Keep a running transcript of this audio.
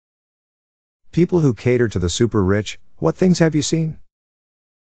People who cater to the super rich, what things have you seen?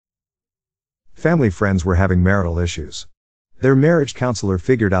 Family friends were having marital issues. Their marriage counselor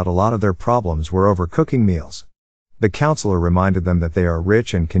figured out a lot of their problems were over cooking meals. The counselor reminded them that they are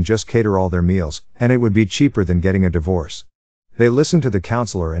rich and can just cater all their meals, and it would be cheaper than getting a divorce. They listened to the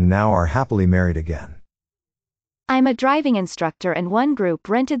counselor and now are happily married again. I'm a driving instructor and one group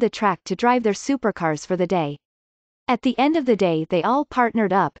rented the track to drive their supercars for the day. At the end of the day they all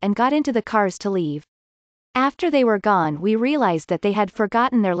partnered up and got into the cars to leave. After they were gone we realized that they had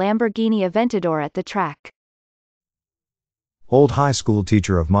forgotten their Lamborghini Aventador at the track. Old high school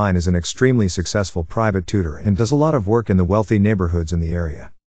teacher of mine is an extremely successful private tutor and does a lot of work in the wealthy neighborhoods in the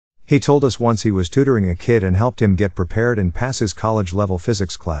area. He told us once he was tutoring a kid and helped him get prepared and pass his college-level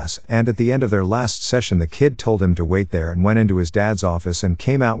physics class, and at the end of their last session the kid told him to wait there and went into his dad's office and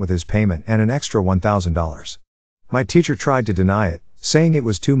came out with his payment and an extra $1,000. My teacher tried to deny it, saying it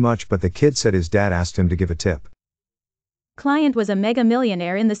was too much, but the kid said his dad asked him to give a tip. Client was a mega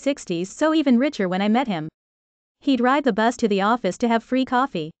millionaire in the 60s, so even richer when I met him. He'd ride the bus to the office to have free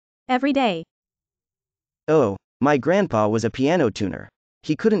coffee. Every day. Oh, my grandpa was a piano tuner.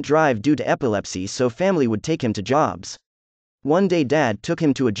 He couldn't drive due to epilepsy, so family would take him to jobs. One day dad took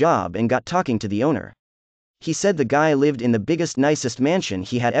him to a job and got talking to the owner. He said the guy lived in the biggest, nicest mansion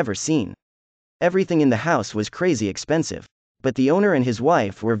he had ever seen. Everything in the house was crazy expensive. But the owner and his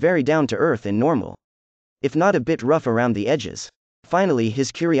wife were very down to earth and normal. If not a bit rough around the edges. Finally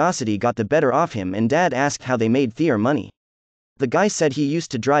his curiosity got the better of him and dad asked how they made their money. The guy said he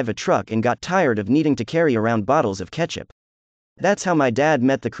used to drive a truck and got tired of needing to carry around bottles of ketchup. That's how my dad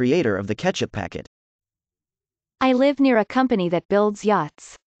met the creator of the ketchup packet. I live near a company that builds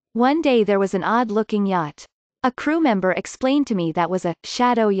yachts. One day there was an odd-looking yacht. A crew member explained to me that was a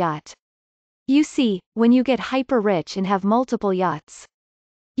shadow yacht. You see, when you get hyper-rich and have multiple yachts,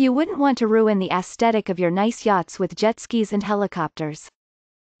 you wouldn't want to ruin the aesthetic of your nice yachts with jet skis and helicopters.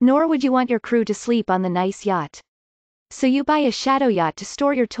 Nor would you want your crew to sleep on the nice yacht. So you buy a shadow yacht to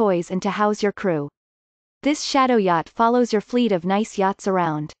store your toys and to house your crew. This shadow yacht follows your fleet of nice yachts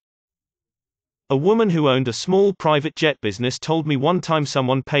around. A woman who owned a small private jet business told me one time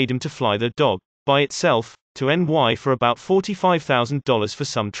someone paid him to fly their dog, by itself, to NY for about $45,000 for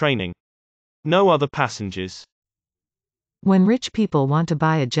some training. No other passengers. When rich people want to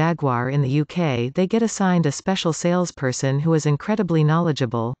buy a Jaguar in the UK, they get assigned a special salesperson who is incredibly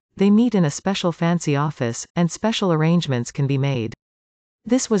knowledgeable. They meet in a special fancy office, and special arrangements can be made.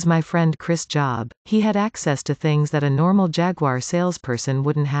 This was my friend Chris' job. He had access to things that a normal Jaguar salesperson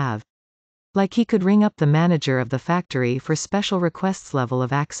wouldn't have. Like he could ring up the manager of the factory for special requests level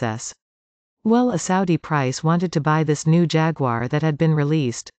of access. Well, a Saudi price wanted to buy this new Jaguar that had been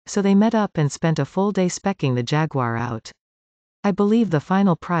released, so they met up and spent a full day speccing the Jaguar out. I believe the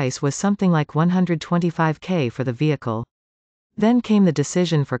final price was something like $125K for the vehicle. Then came the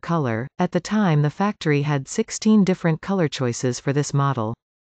decision for color. At the time the factory had 16 different color choices for this model.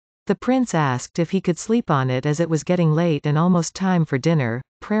 The prince asked if he could sleep on it as it was getting late and almost time for dinner.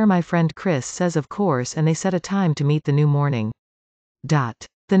 My friend Chris says of course, and they set a time to meet the new morning.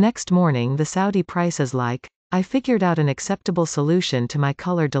 The next morning the Saudi price is like, I figured out an acceptable solution to my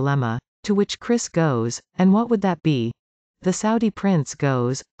color dilemma, to which Chris goes, and what would that be? The Saudi prince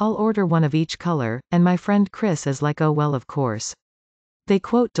goes, I'll order one of each color, and my friend Chris is like, oh well, of course. They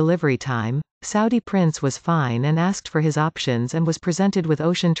quote delivery time. Saudi prince was fine and asked for his options and was presented with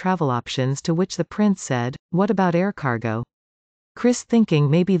ocean travel options, to which the prince said, what about air cargo? Chris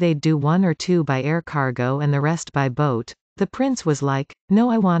thinking maybe they'd do 1 or 2 by air cargo and the rest by boat. The prince was like, no,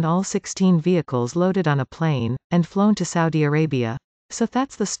 I want all 16 vehicles loaded on a plane, and flown to Saudi Arabia. So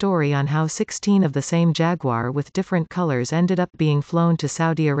that's the story on how 16 of the same Jaguar with different colors ended up being flown to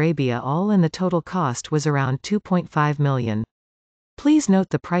Saudi Arabia, all in the total cost was around $2.5 million. Please note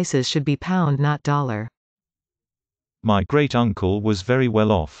the prices should be pound not dollar. My great-uncle was very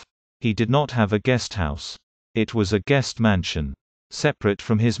well off. He did not have a guest house. It was a guest mansion. Separate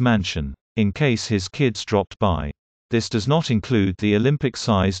from his mansion. In case his kids dropped by. This does not include the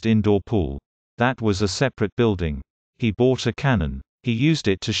Olympic-sized indoor pool. That was a separate building. He bought a cannon. He used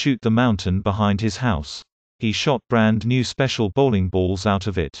it to shoot the mountain behind his house. He shot brand new special bowling balls out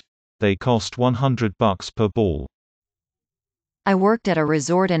of it. They cost $100 per ball. I worked at a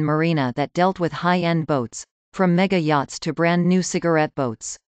resort and marina that dealt with high-end boats, from mega yachts to brand new cigarette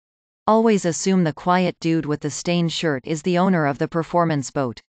boats. Always assume the quiet dude with the stained shirt is the owner of the performance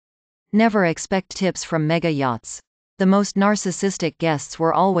boat. Never expect tips from mega yachts. The most narcissistic guests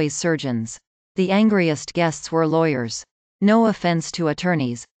were always surgeons. The angriest guests were lawyers. No offense to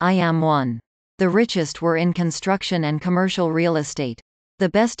attorneys, I am one. The richest were in construction and commercial real estate. The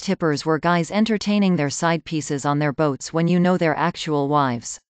best tippers were guys entertaining their side pieces on their boats when you know their actual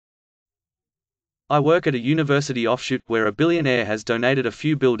wives. I work at a university offshoot where a billionaire has donated a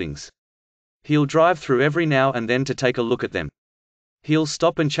few buildings. He'll drive through every now and then to take a look at them. He'll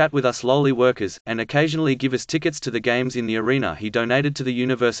stop and chat with us lowly workers, and occasionally give us tickets to the games in the arena he donated to the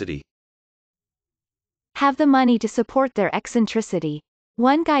university. Have the money to support their eccentricity.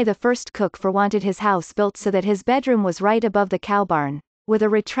 One guy, the first cook for, wanted his house built so that his bedroom was right above the cow barn, with a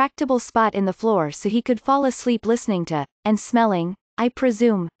retractable spot in the floor so he could fall asleep listening to, and smelling, I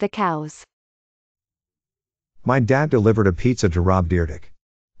presume, the cows. My dad delivered a pizza to Rob Dyrdek.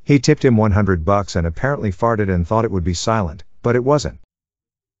 He tipped him $100 and apparently farted and thought it would be silent, but it wasn't.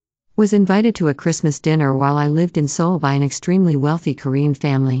 Was invited to a Christmas dinner while I lived in Seoul by an extremely wealthy Korean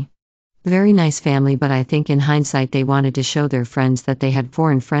family. Very nice family, but I think in hindsight they wanted to show their friends that they had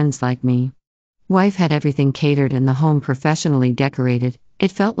foreign friends like me. Wife had everything catered and the home professionally decorated. It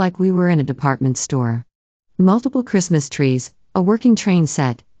felt like we were in a department store. Multiple Christmas trees, a working train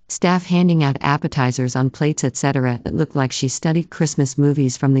set, staff handing out appetizers on plates, etc. It looked like she studied Christmas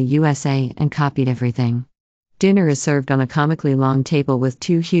movies from the USA and copied everything. Dinner is served on a comically long table with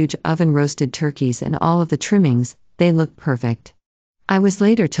 2 huge oven-roasted turkeys and all of the trimmings. They looked perfect. I was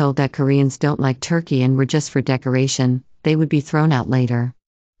later told that Koreans don't like turkey and were just for decoration, they would be thrown out later.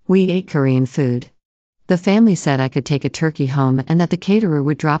 We ate Korean food. The family said I could take a turkey home and that the caterer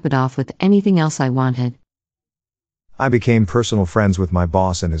would drop it off with anything else I wanted. I became personal friends with my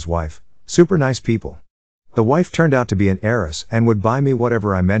boss and his wife, super nice people. The wife turned out to be an heiress and would buy me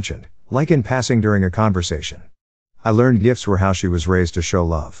whatever I mentioned, like in passing during a conversation. I learned gifts were how she was raised to show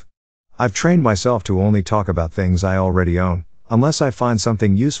love. I've trained myself to only talk about things I already own, unless I find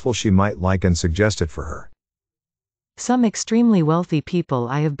something useful she might like and suggest it for her. Some extremely wealthy people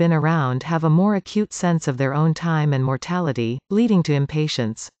I have been around have a more acute sense of their own time and mortality, leading to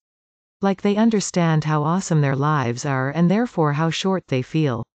impatience. Like they understand how awesome their lives are and therefore how short they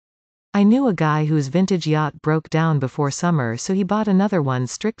feel. I knew a guy whose vintage yacht broke down before summer, so he bought another one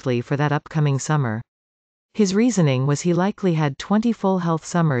strictly for that upcoming summer. His reasoning was he likely had 20 full health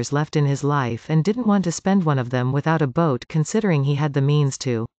summers left in his life and didn't want to spend one of them without a boat, considering he had the means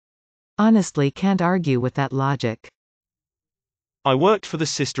to. Honestly, can't argue with that logic. I worked for the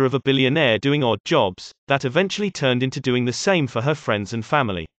sister of a billionaire doing odd jobs, that eventually turned into doing the same for her friends and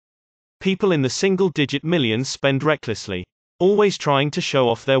family. People in the single-digit millions spend recklessly, always trying to show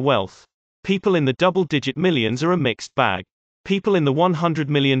off their wealth. People in the double-digit millions are a mixed bag. People in the $100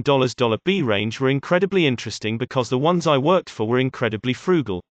 million B range were incredibly interesting because the ones I worked for were incredibly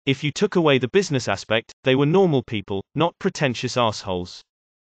frugal. If you took away the business aspect, they were normal people, not pretentious assholes.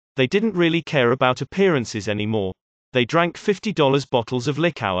 They didn't really care about appearances anymore. They drank $50 bottles of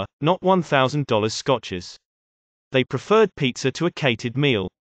liqueur, not $1,000 scotches. They preferred pizza to a catered meal.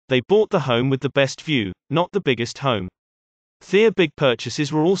 They bought the home with the best view, not the biggest home. Their big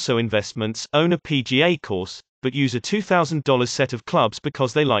purchases were also investments, own a PGA course, but use a $2,000 set of clubs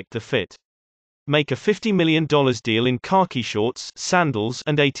because they liked the fit. Make a $50 million deal in khaki shorts, sandals,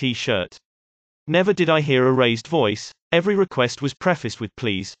 and a t-shirt. Never did I hear a raised voice. Every request was prefaced with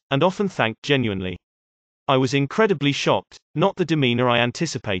please, and often thanked genuinely. I was incredibly shocked, not the demeanor I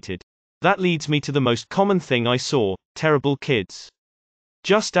anticipated. That leads me to the most common thing I saw: terrible kids.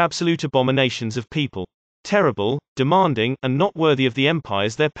 Just absolute abominations of people. Terrible, demanding, and not worthy of the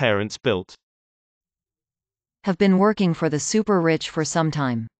empires their parents built. Have been working for the super rich for some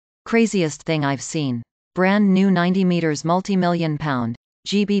time. Craziest thing I've seen. Brand new 90 meters multi-million pound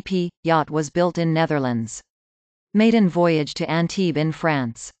GBP yacht was built in Netherlands. Maiden voyage to Antibes in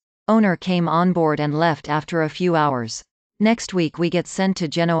France. Owner came on board and left after a few hours. Next week we get sent to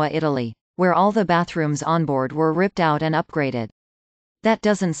Genoa, Italy, where all the bathrooms on board were ripped out and upgraded. That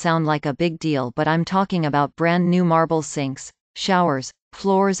doesn't sound like a big deal, but I'm talking about brand new marble sinks, showers,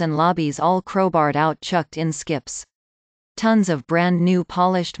 floors and lobbies all crowbarred out, chucked in skips. Tons of brand new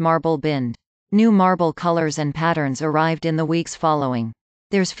polished marble binned. New marble colors and patterns arrived in the weeks following.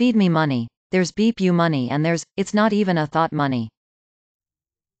 There's feed me money, there's beep you money, and there's, it's not even a thought money.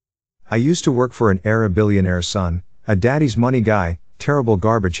 I used to work for an Arab billionaire's son, a daddy's money guy, terrible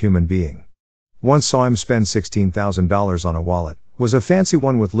garbage human being. Once saw him spend $16,000 on a wallet, was a fancy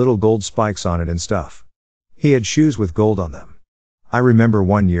one with little gold spikes on it and stuff. He had shoes with gold on them. I remember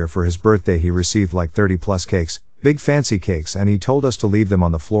one year for his birthday he received like 30 plus cakes, big fancy cakes, and he told us to leave them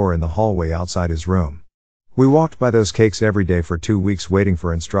on the floor in the hallway outside his room. We walked by those cakes every day for 2 weeks waiting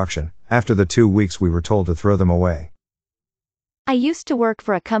for instruction. After the 2 weeks we were told to throw them away. I used to work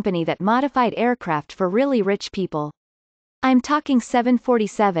for a company that modified aircraft for really rich people. I'm talking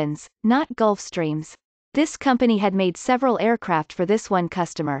 747s, not Gulfstreams. This company had made several aircraft for this one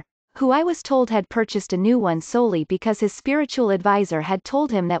customer, who I was told had purchased a new one solely because his spiritual advisor had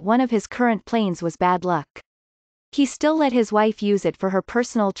told him that one of his current planes was bad luck. He still let his wife use it for her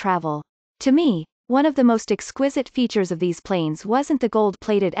personal travel. To me, one of the most exquisite features of these planes wasn't the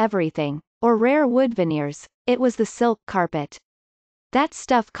gold-plated everything, or rare wood veneers, it was the silk carpet. That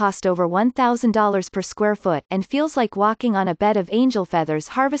stuff cost over $1,000 per square foot and feels like walking on a bed of angel feathers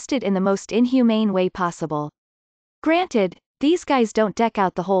harvested in the most inhumane way possible. Granted, these guys don't deck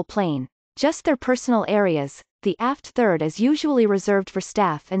out the whole plane, just their personal areas. The aft third is usually reserved for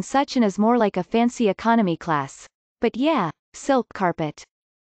staff and such and is more like a fancy economy class. But yeah, silk carpet.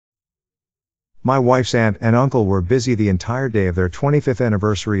 My wife's aunt and uncle were busy the entire day of their 25th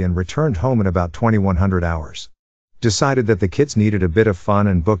anniversary and returned home in about 2100 hours. Decided that the kids needed a bit of fun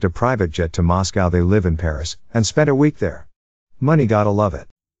and booked a private jet to Moscow. They live in Paris, and spent a week there. Money, gotta love it.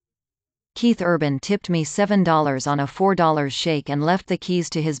 Keith Urban tipped me $7 on a $4 shake and left the keys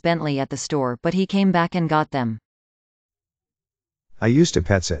to his Bentley at the store, but he came back and got them. I used to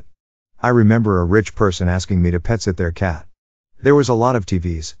pet sit. I remember a rich person asking me to pet sit their cat. There was a lot of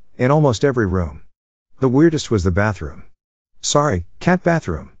TVs, in almost every room. The weirdest was the bathroom. Sorry, cat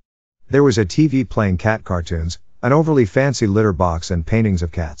bathroom. There was a TV playing cat cartoons, an overly fancy litter box and paintings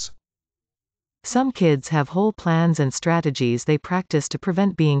of cats. Some kids have whole plans and strategies they practice to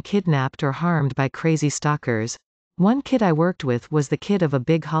prevent being kidnapped or harmed by crazy stalkers. One kid I worked with was the kid of a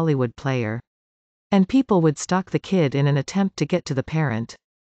big Hollywood player. And people would stalk the kid in an attempt to get to the parent.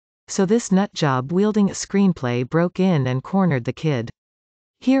 So this nutjob wielding a screenplay broke in and cornered the kid.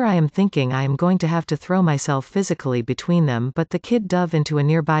 Here I am thinking I am going to have to throw myself physically between them, but the kid dove into a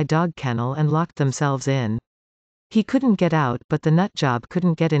nearby dog kennel and locked themselves in. He couldn't get out, but the nutjob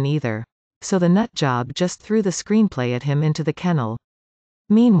couldn't get in either. So the nutjob just threw the screenplay at him into the kennel.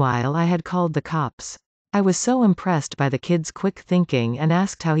 Meanwhile, I had called the cops. I was so impressed by the kid's quick thinking and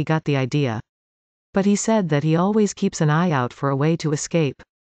asked how he got the idea. But he said that he always keeps an eye out for a way to escape.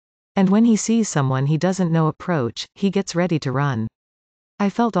 And when he sees someone he doesn't know approach, he gets ready to run. I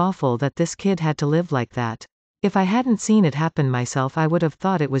felt awful that this kid had to live like that. If I hadn't seen it happen myself, I would have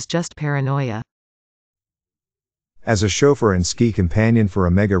thought it was just paranoia. As a chauffeur and ski companion for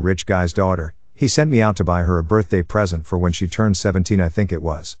a mega rich guy's daughter, he sent me out to buy her a birthday present for when she turned 17, I think it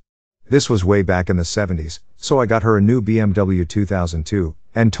was. This was way back in the 70s, so I got her a new BMW 2002,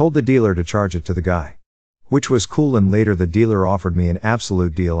 and told the dealer to charge it to the guy. Which was cool, and later the dealer offered me an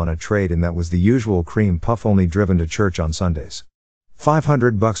absolute deal on a trade-in that was the usual cream puff only driven to church on Sundays.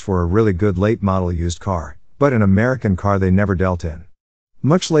 $500 for a really good late model used car, but an American car they never dealt in.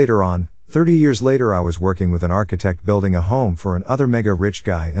 Much later on, 30 years later, I was working with an architect building a home for another mega rich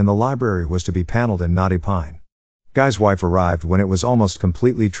guy, and the library was to be paneled in knotty pine. Guy's wife arrived when it was almost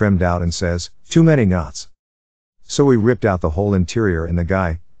completely trimmed out and says, "Too many knots." So we ripped out the whole interior, and the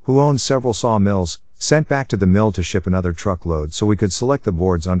guy, who owned several sawmills, sent back to the mill to ship another truckload so we could select the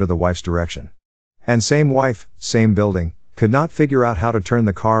boards under the wife's direction. And same wife, same building, could not figure out how to turn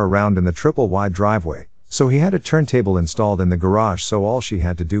the car around in the triple wide driveway, so he had a turntable installed in the garage, so all she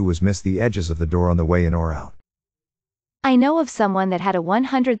had to do was miss the edges of the door on the way in or out. I know of someone that had a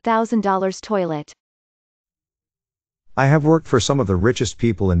 $100,000 toilet. I have worked for some of the richest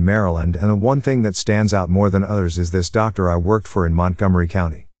people in Maryland, and the one thing that stands out more than others is this doctor I worked for in Montgomery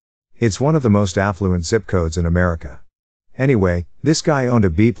County. It's one of the most affluent zip codes in America. Anyway, this guy owned a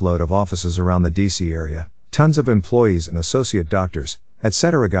beep load of offices around the DC area, tons of employees and associate doctors,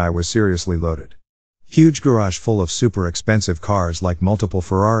 etc. Guy was seriously loaded. Huge garage full of super expensive cars like multiple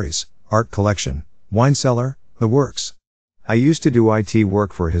Ferraris, art collection, wine cellar, the works. I used to do IT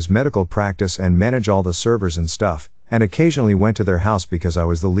work for his medical practice and manage all the servers and stuff, and occasionally went to their house because I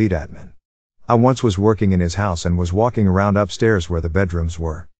was the lead admin. I once was working in his house and was walking around upstairs where the bedrooms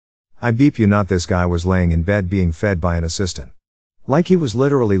were. I beep you not, this guy was laying in bed being fed by an assistant. Like he was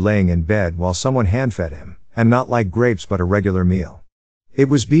literally laying in bed while someone hand-fed him, and not like grapes but a regular meal. It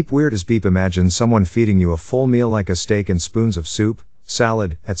was beep weird as beep. Imagine someone feeding you a full meal like a steak and spoons of soup,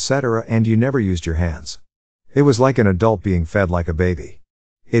 salad, etc., and you never used your hands. It was like an adult being fed like a baby.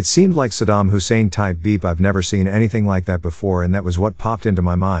 It seemed like Saddam Hussein type beep. I've never seen anything like that before, and that was what popped into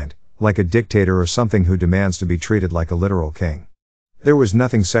my mind, like a dictator or something who demands to be treated like a literal king. There was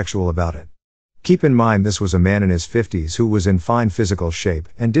nothing sexual about it. Keep in mind this was a man in his 50s who was in fine physical shape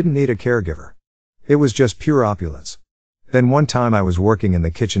and didn't need a caregiver. It was just pure opulence. Then one time I was working in the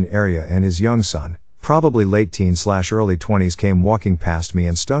kitchen area and his young son, probably late teen/early 20s, came walking past me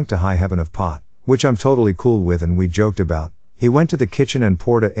and stunk to high heaven of pot, which I'm totally cool with and we joked about. He went to the kitchen and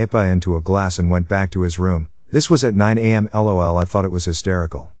poured a epa into a glass and went back to his room. This was at 9 a.m. LOL. I thought it was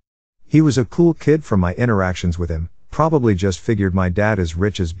hysterical. He was a cool kid from my interactions with him, probably just figured my dad is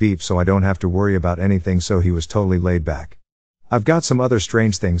rich as beef so I don't have to worry about anything, so he was totally laid back. I've got some other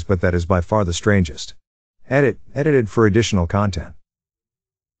strange things, but that is by far the strangest. Edited for additional content.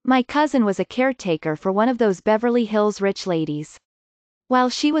 My cousin was a caretaker for one of those Beverly Hills rich ladies. While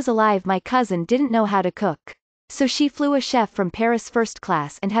she was alive, my cousin didn't know how to cook. So she flew a chef from Paris first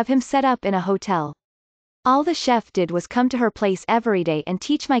class and have him set up in a hotel. All the chef did was come to her place every day and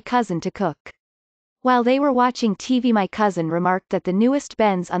teach my cousin to cook. While they were watching TV, my cousin remarked that the newest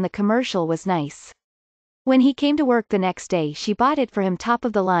Benz on the commercial was nice. When he came to work the next day, she bought it for him, top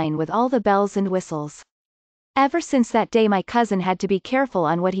of the line with all the bells and whistles. Ever since that day, my cousin had to be careful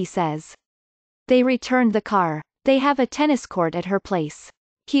on what he says. They returned the car. They have a tennis court at her place.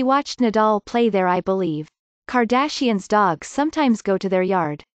 He watched Nadal play there, I believe. Kardashian's dogs sometimes go to their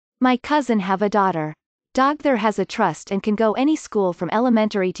yard. My cousin have a daughter. Dog there has a trust and can go any school from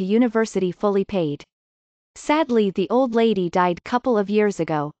elementary to university fully paid. Sadly, the old lady died couple of years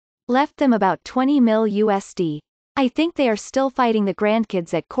ago. Left them about 20 mil USD. I think they are still fighting the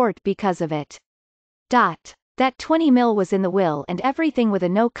grandkids at court because of it. That 20 mil was in the will and everything with a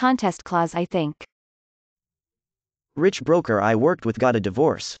no contest clause, I think. Rich broker I worked with got a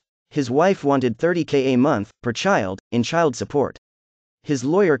divorce. His wife wanted $30K a month, per child, in child support. His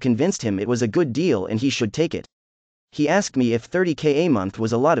lawyer convinced him it was a good deal and he should take it. He asked me if $30K a month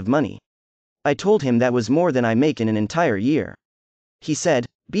was a lot of money. I told him that was more than I make in an entire year. He said,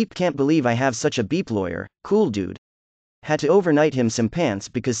 "Beep, can't believe I have such a beep lawyer, cool dude." Had to overnight him some pants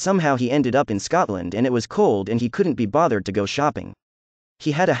because somehow he ended up in Scotland and it was cold and he couldn't be bothered to go shopping.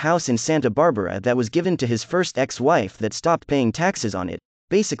 He had a house in Santa Barbara that was given to his first ex-wife that stopped paying taxes on it,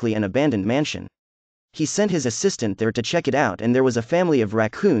 basically an abandoned mansion. He sent his assistant there to check it out and there was a family of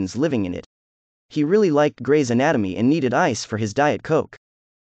raccoons living in it. He really liked Grey's Anatomy and needed ice for his Diet Coke.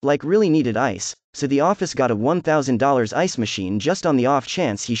 Like really needed ice, so the office got a $1,000 ice machine just on the off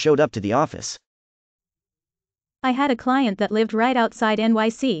chance he showed up to the office. I had a client that lived right outside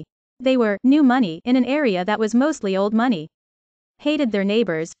NYC. They were new money in an area that was mostly old money. Hated their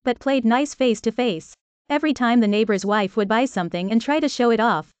neighbors, but played nice face to face. Every time the neighbor's wife would buy something and try to show it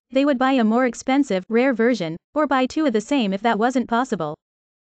off, they would buy a more expensive, rare version, or buy two of the same if that wasn't possible.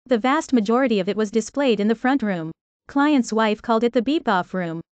 The vast majority of it was displayed in the front room. Client's wife called it the beep-off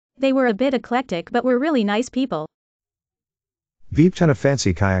room. They were a bit eclectic but were really nice people. Veep, ton of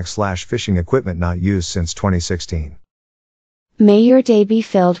fancy kayak/fishing equipment not used since 2016. May your day be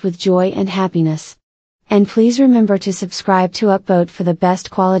filled with joy and happiness. And please remember to subscribe to Upvote for the best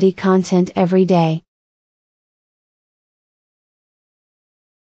quality content every day.